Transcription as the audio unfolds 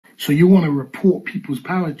So you want to report people's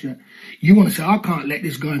power chat. You want to say, I can't let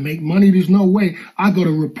this guy make money. There's no way. I got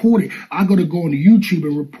to report it. I got to go on YouTube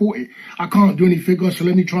and report it. I can't do anything else, so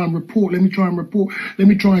let me try and report. Let me try and report. Let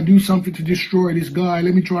me try and do something to destroy this guy.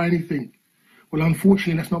 Let me try anything. Well,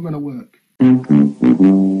 unfortunately, that's not going to work.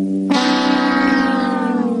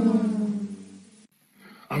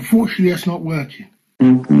 Unfortunately, that's not working.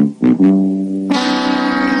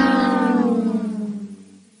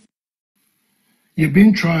 You've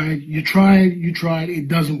been tried, you tried, it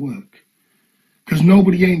doesn't work. Because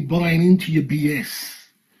nobody ain't buying into your BS.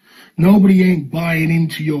 Nobody ain't buying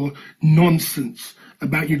into your nonsense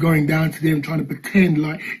about you going down to them trying to pretend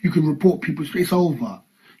like you can report people. It's over.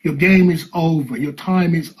 Your game is over. Your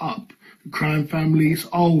time is up. The crime family is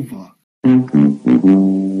over.